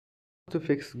To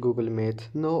fix Google Meet,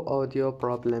 no audio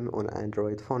problem on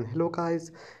Android phone. Hello guys,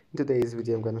 in today's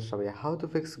video I'm gonna show you how to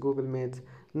fix Google Meet,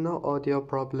 no audio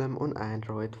problem on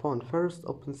Android phone. First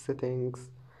open settings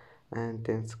and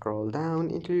then scroll down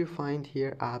until you find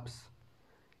here apps,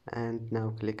 and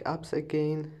now click apps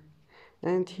again,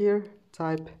 and here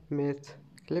type Meet,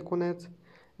 click on it,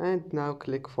 and now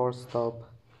click force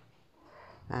stop,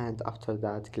 and after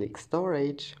that click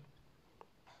storage,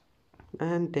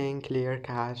 and then clear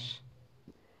cache,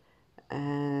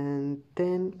 and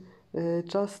then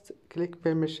just click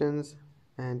permissions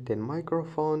and then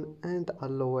microphone and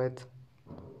allow it,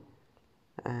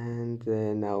 and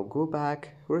now go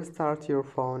back, restart your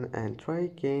phone and try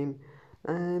again,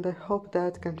 and I hope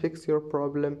that can fix your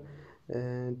problem.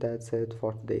 And that's it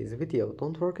for today's video.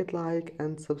 Don't forget like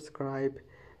and subscribe,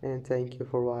 and thank you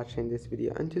for watching this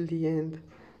video until the end,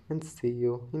 and see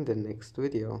you in the next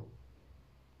video.